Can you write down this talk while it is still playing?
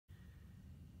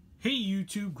Hey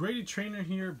YouTube, Graded Trainer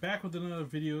here, back with another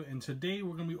video, and today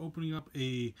we're going to be opening up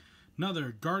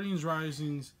another Guardians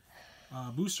Risings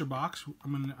booster box.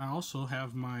 I also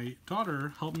have my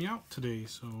daughter help me out today,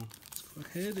 so let's go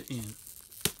ahead and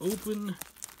open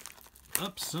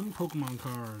up some Pokemon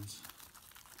cards.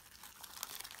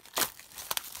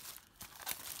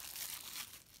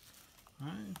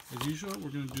 Alright, as usual,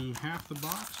 we're going to do half the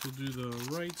box. We'll do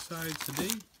the right side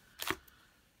today,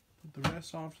 put the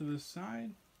rest off to this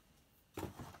side.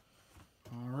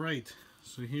 Alright,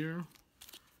 so here,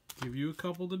 give you a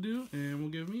couple to do, and we'll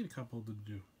give me a couple to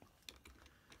do.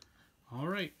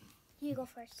 Alright. You go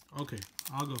first. Okay,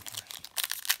 I'll go first.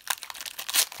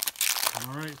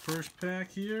 Alright, first pack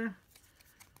here.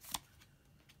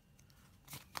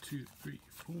 1, 2, 3,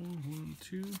 4, 1,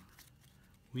 2.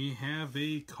 We have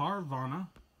a Carvanha.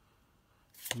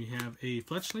 We have a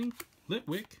Fletchling,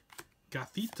 Litwick,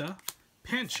 Gothita,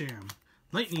 Pancham,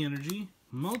 Lightning Energy,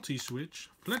 Multi-Switch,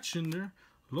 Fletchinder,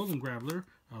 Alolan Graveler,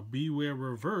 a Beware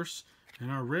Reverse, and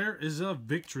our rare is a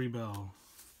Victory Bell.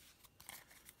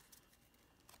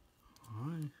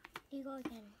 Alright. You go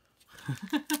again.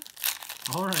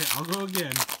 Alright, I'll go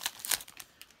again.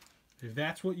 If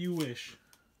that's what you wish.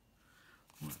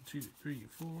 1, 2, 3,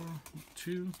 4,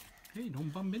 2. Hey,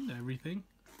 don't bump into everything.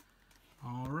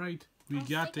 Alright, we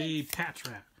got a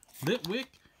Patrat, Litwick,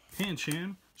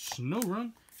 Pancham,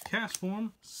 Snorunt,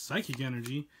 Castform, Psychic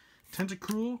Energy,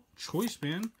 Tentacruel, Choice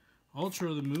Band,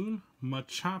 Ultra of the Moon,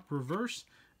 Machop Reverse,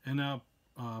 and a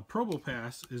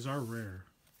Probopass is our rare.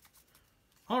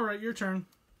 Alright, your turn.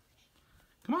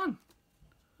 Come on.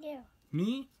 Yeah.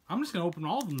 Me? I'm just going to open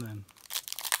all of them then.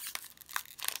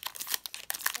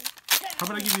 How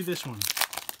about I give you this one?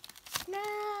 No.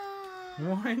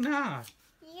 Why not?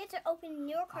 You get to open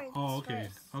your cards Oh, okay.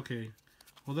 first. Okay.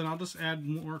 Well, then I'll just add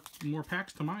more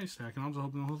packs to my stack, and I'll just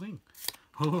open the whole thing.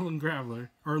 Alolan Graveler,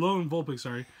 or Alolan Vulpix,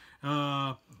 sorry.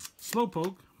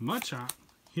 Slowpoke, Machop,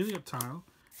 Helioptile,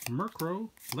 Murkrow,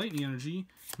 Lightning Energy,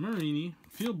 Mareanie,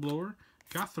 Field Blower,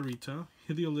 Gothorita,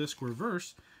 Heliolisk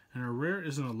Reverse, and our rare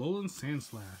is an Alolan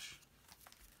Sandslash.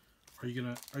 Are you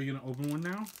gonna open one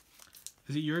now?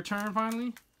 Is it your turn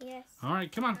finally? Yes. All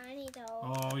right, come on. I need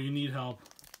help. Oh, you need help.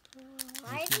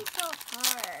 Why is it so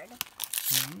hard?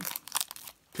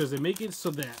 Because they make it so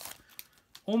that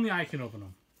only I can open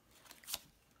them.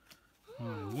 All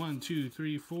right, 1, 2,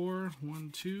 3, 4. 1,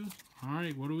 2. All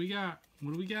right, what do we got?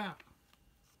 What do we got?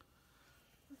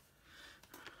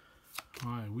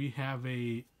 All right, we have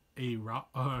a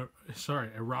Rockruff,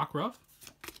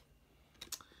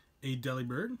 a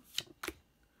Delibird,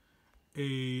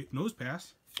 a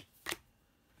Nosepass, a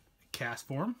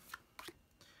Castform,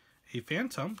 a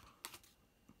Phantom,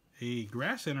 a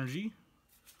Grass Energy,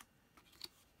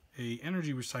 a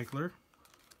Energy Recycler,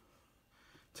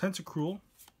 Tentacruel,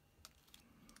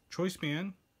 Choice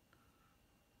Band.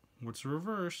 What's the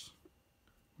reverse?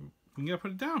 We gotta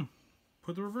put it down.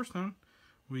 Put the reverse down.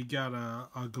 We got a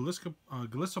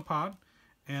Gliscopod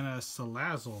and a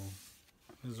Salazzle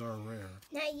is our rare.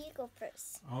 Now you go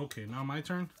first. Okay, now my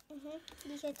turn?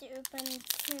 You get to open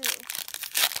two.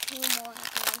 Two more.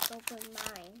 I can open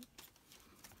mine.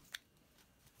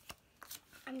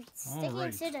 I'm sticking All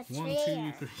right. to the 1,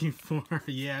 chair. 2, 3, 4.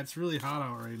 Yeah, it's really hot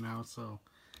out right now, so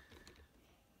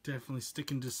definitely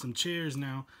sticking to some chairs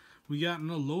now. We got an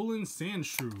Alolan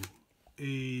Sandshrew,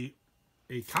 a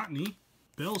Cottony,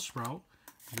 Bellsprout,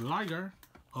 Gligar,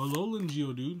 Alolan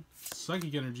Geodude,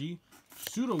 Psychic Energy,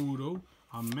 Sudowoodo,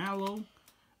 a Mallow,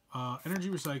 Energy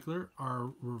Recycler.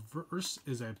 Our reverse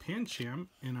is a Pancham,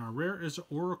 and our rare is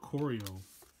Oricorio.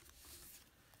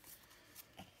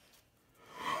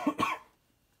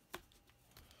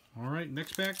 Alright,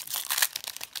 next pack.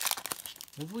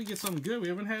 Hopefully get something good. We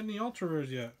haven't had any ultra rares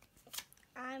yet.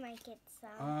 I might get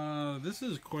some. This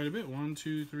is quite a bit. 1,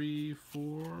 2, 3,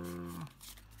 4.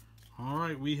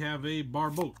 Alright, we have a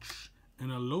Barboach, an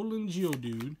Alolan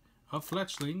Geodude, a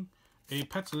Fletchling, a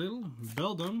Petilil,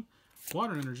 Beldum,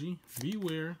 Water Energy,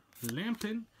 Beware,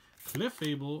 Lampin,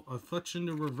 Clefable, a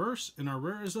Fletchinder Reverse, and our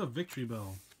rare is a Victory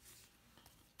Bell.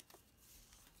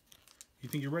 You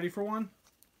think you're ready for one?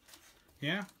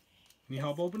 Yeah? Need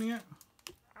help opening it?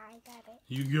 I got it.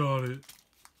 You got it.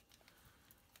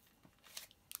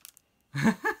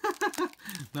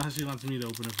 Now she wants me to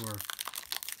open it for her.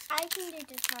 I can do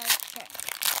this hard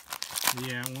trick.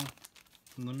 Yeah, well,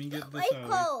 let me get this White out.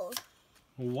 code.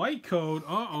 White code?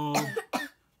 Uh-oh.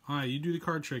 Alright, you do the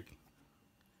card trick.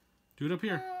 Do it up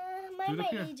here. My Do it up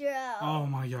here. mighty drill. Oh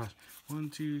my gosh. 1,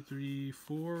 2, 3,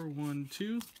 4. 1,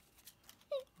 2.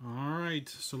 Alright,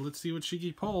 so let's see what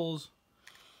Shiki pulls.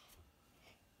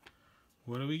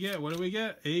 What do we get? What do we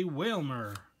get? A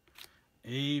Wailmer,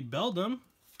 a Beldum,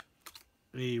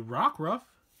 a Rockruff,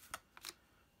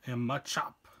 a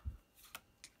Machop,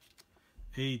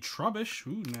 a Trubbish,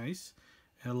 ooh, nice,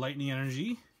 a Lightning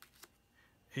Energy,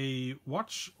 a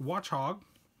Watchog,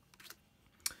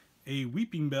 a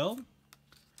Weeping Bell,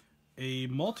 a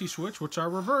Multi-Switch, which are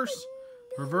reverse.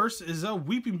 Reverse is a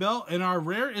Weeping Bell, and our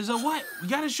rare is a what? We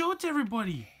gotta show it to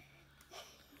everybody.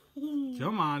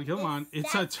 Come on, come on.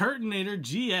 It's a Turtonator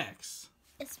GX.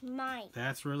 It's mine.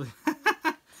 That's really...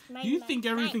 Mine, You think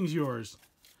everything's yours.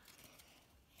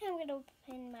 I'm gonna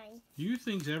open mine. You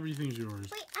think everything's yours.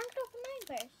 Wait, I'm gonna open mine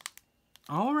first.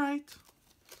 All right.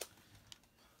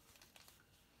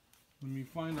 Let me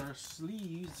find our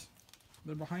sleeves.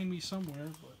 They're behind me somewhere,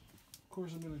 but of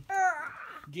course I'm in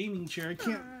a gaming chair. I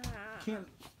can't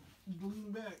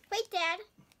lean back. Wait, Dad.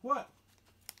 What?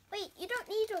 Wait, you don't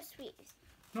need those sleeves.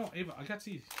 No, Ava, I got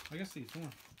these. I got these. Come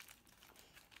on.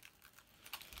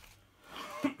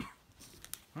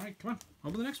 All right, come on.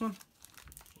 Open the next one.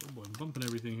 Oh boy, I'm bumping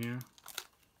everything here.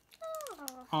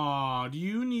 Oh. Aw, do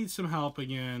you need some help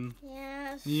again?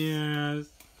 Yes.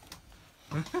 Yes.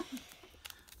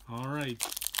 All right.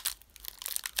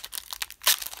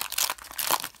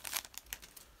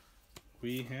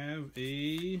 We have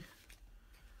a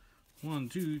 1,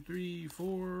 2, 3,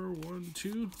 4, 1,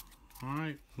 2. All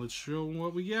right, let's show them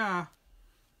what we got.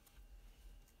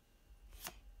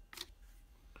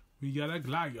 We got a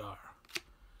Gligar,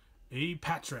 a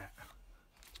Patrat,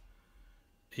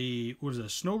 a, what is it, a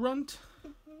Snorunt?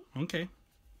 Okay,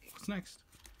 what's next?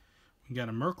 We got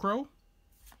a Murkrow,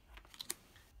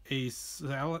 a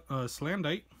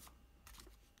Slandite,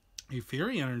 a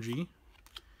Fairy Energy,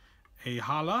 a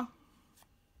Hala,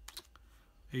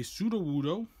 a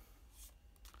Sudowoodo,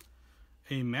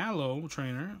 a Mallow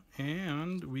Trainer,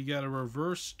 and we got a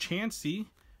reverse Chansey,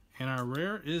 and our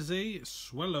rare is a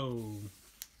Swellow.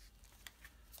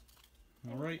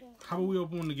 All right, how about we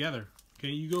open one together? Okay,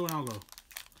 you go and I'll go.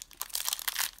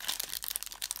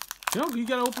 No, you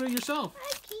gotta open it yourself.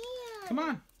 I can't. Come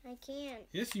on. I can't.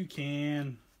 Yes, you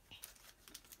can.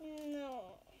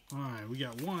 No. All right, we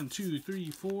got 1, 2, 3,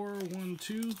 4, 1,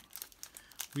 2.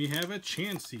 We have a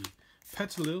Chansey,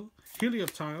 Petilil,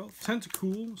 Helioptile,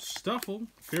 Tentacool, Stuffle,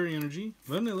 Fairy Energy,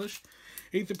 Vanillish,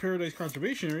 8th of Paradise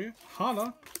Conservation Area,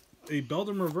 Hala, a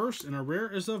Beldum Reverse, and a rare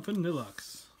is a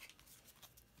Vanillux.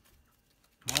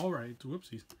 All right,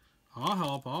 whoopsies. I'll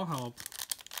help, I'll help.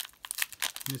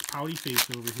 And this pouty face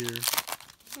over here.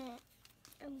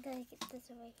 I'm gonna get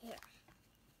this over here.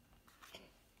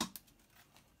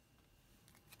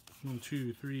 1,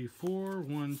 2, 3, 4,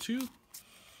 1, 2.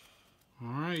 All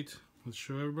right, let's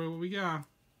show everybody what we got.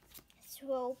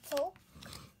 Slowpoke.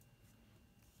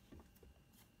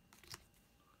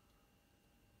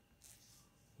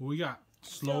 What we got?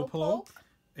 Slowpoke,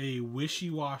 a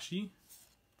Wishy-Washy.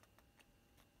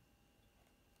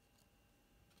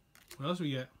 What else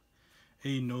we got?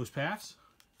 A Nosepass,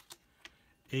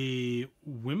 a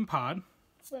Wimpod,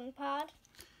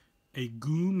 a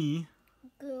Goomy.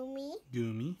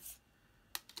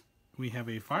 We have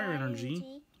a Fire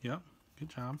Energy. Yep, good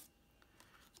job.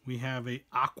 We have a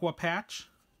Aqua Patch,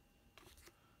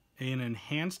 an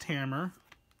Enhanced Hammer,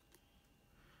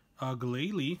 a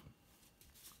Glalie.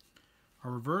 Our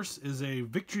reverse is a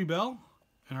Victory Bell,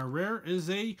 and our rare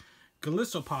is a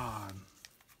Golisopod.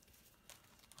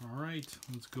 All right,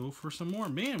 let's go for some more.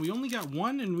 Man, we only got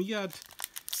one, and we got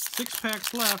 6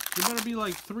 packs left. There better be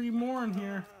like 3 more in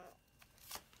here.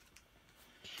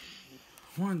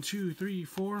 1, 2, 3,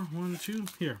 4. 1, 2.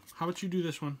 Here, how about you do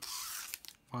this one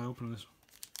while I open this one?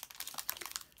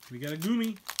 We got a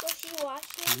Goomy,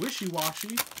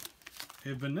 Wishy-Washy,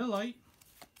 a Vanillite,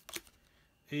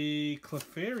 a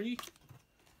Clefairy.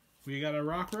 We got a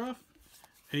Rockruff,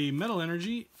 a Metal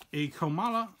Energy, a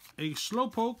Komala, a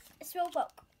Slowpoke,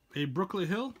 a Brooklet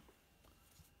Hill,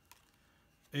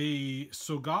 a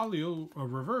Solgaleo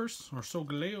Reverse, or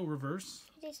Solgaleo Reverse.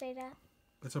 Did you say that?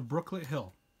 It's a Brooklet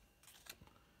Hill.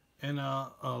 And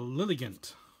a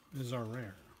Lilligant is our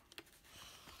rare.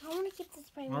 I want to get this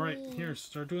by me. All right, here,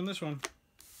 start doing this one.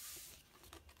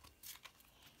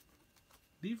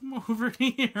 Leave them over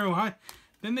here. Why?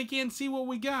 Then they can't see what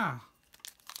we got.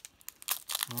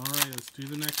 All right, let's do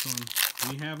the next one.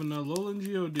 We have an Alolan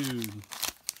Geodude.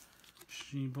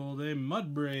 She pulled a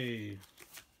Mudbray.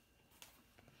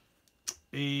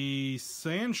 A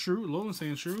Sandshrew, Alolan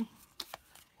Sandshrew.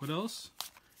 What else?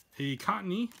 A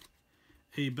Cottony.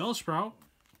 A Bellsprout.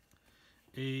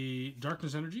 A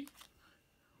Darkness Energy.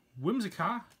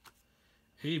 Whimsicott.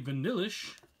 A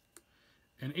Vanillish.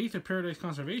 An 8th of Paradise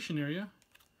Conservation Area.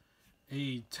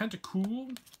 A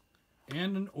Tentacool.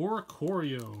 And an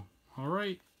Oricorio.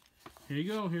 Alright, here you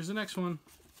go. Here's the next one.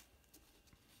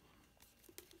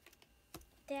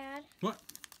 Dad. What?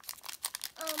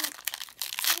 Can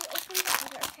you open the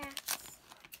other packs?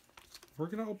 We're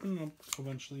gonna open them up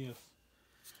eventually, yes.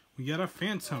 We got a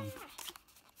Phantom,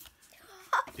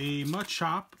 a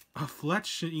Machop, a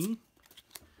Fletchling,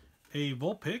 a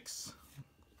Vulpix.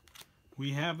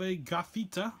 We have a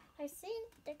Gothita. I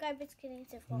think the garbage getting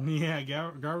too full. Yeah,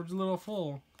 garbage a little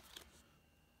full.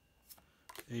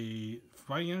 A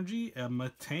Fighting Energy, a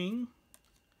Matang,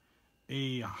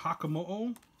 a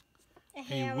Hakamo'o, A a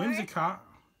hammer. Whimsicott.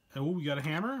 Oh, we got a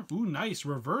hammer. Ooh, nice.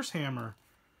 Reverse hammer.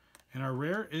 And our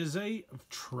rare is a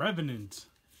Trevenant.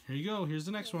 Here you go. Here's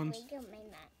the next one. We don't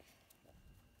mind that.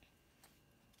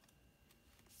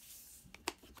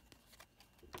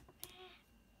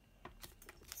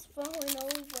 It's falling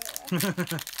over. I'm gonna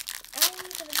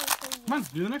go for you. Come on,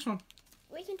 do the next one.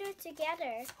 We can do it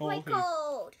together. Oh, White okay.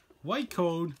 code. White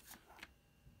code.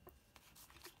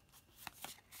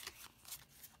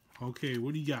 Okay,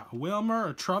 what do you got? A Wailmer,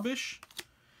 a Trubbish,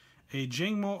 a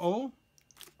Jangmo-O,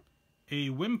 a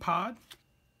Wimpod,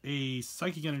 a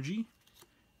Psychic Energy,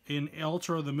 an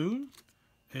Altar of the Moon,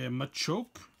 a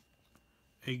Machoke,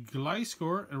 a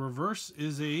Gliscor, and reverse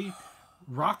is a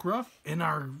Rockruff, and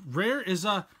our rare is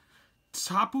a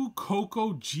Tapu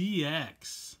Koko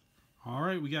GX.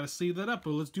 Alright, we gotta sleeve that up,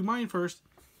 but let's do mine first.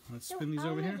 Let's spin these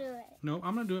over here. Do it. No,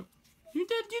 I'm gonna do it. You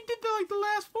did like the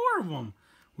last 4 of them.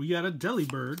 We got a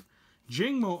Delibird,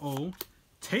 Jangmo-O,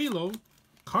 Talo,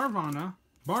 Carvana,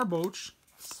 Barboach,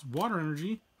 Water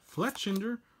Energy,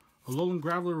 Fletchinder, Alolan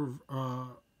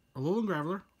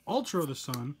Graveler, Ultra of the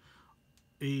Sun,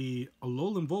 a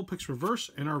Alolan Vulpix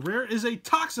reverse, and our rare is a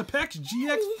Toxapex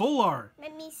GX Full Art.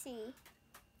 Let me see.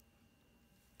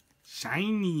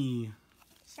 Shiny.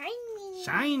 Shiny.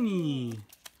 Shiny.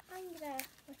 I'm gonna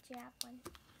let you have one.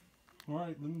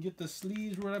 Alright, let me get the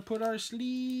sleeves. Where did I put our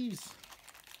sleeves?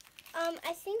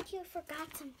 I think you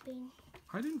forgot something.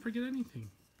 I didn't forget anything.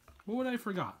 What would I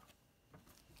forgot?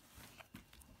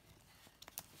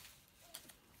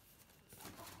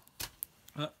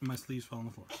 My sleeves fell on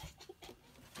the floor.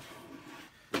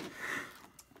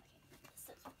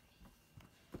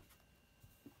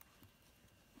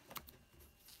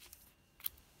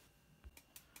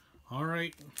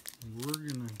 Alright, we're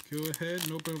gonna go ahead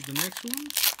and open up the next one.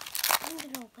 I'm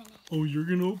gonna open it. Oh, you're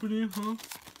gonna open it, huh?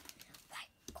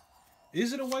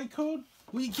 Is it a white code?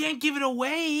 Well, you can't give it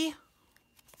away.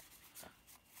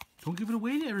 Don't give it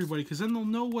away to everybody, because then they'll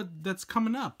know that's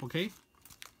coming up, okay?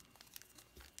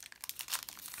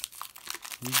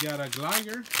 We got a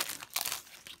Gligar,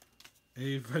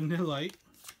 a Vanillite,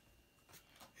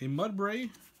 a Mudbray,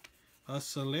 a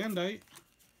Salandite,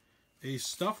 a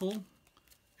Stuffle,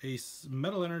 a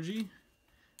Metal Energy,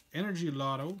 Energy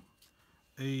Lotto,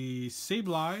 a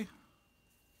Sableye.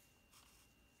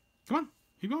 Come on,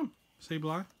 keep going.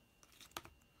 Sableye.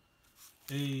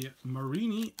 A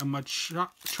Marini, a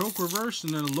Machoke reverse,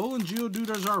 and then a Alolan Geodude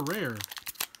as our rare.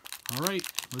 Alright,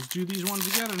 let's do these ones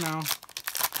together now.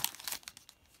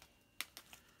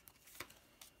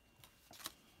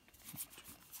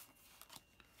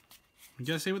 You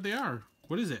gotta say what they are.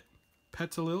 What is it?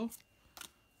 Petalil.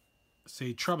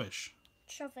 Say Trubbish.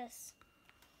 Travis.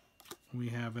 We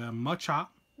have a Machop.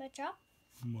 Machop.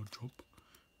 Machop.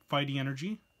 Fighting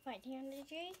Energy. Fighting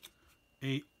Energy.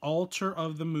 A Altar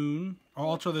of the Moon. Or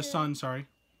Altar of the Sun, sorry.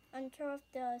 Altar of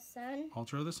the Sun.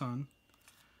 Altar of the Sun.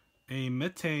 A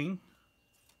Metang.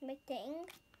 Meting.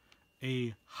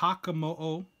 A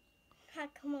Hakamo'o.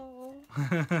 Hakamo.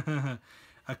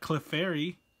 A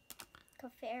Clefairy.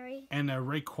 Clefairy. And a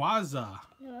Rayquaza.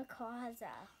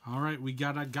 Rayquaza. Alright, we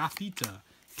got a Gothita.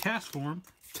 Castform.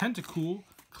 Tentacool.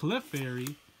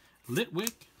 Clefairy.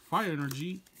 Litwick. Fire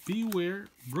Energy. Beware.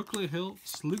 Brooklet Hill.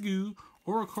 Sliggoo.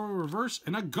 Oricorio Reverse.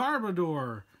 And a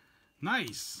Garbodor.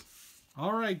 Nice.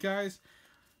 Alright, guys.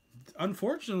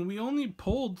 Unfortunately, we only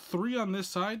pulled 3 on this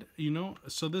side, you know,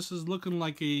 so this is looking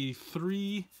like a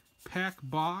 3-pack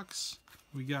box.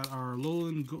 We got our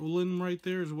Alolan Golem right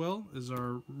there as well as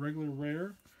our regular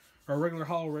rare, our regular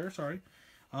holo rare, sorry.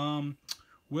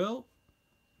 Well,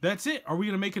 that's it. Are we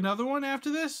going to make another one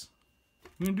after this?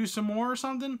 We going to do some more or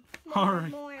something?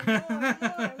 Alright. More.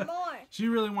 She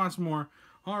really wants more.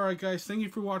 Alright guys, thank you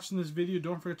for watching this video.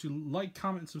 Don't forget to like,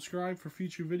 comment, and subscribe for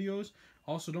future videos.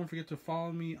 Also, don't forget to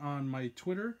follow me on my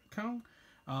Twitter account.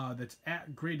 That's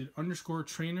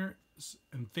 @graded_trainer.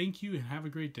 And thank you and have a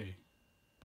great day.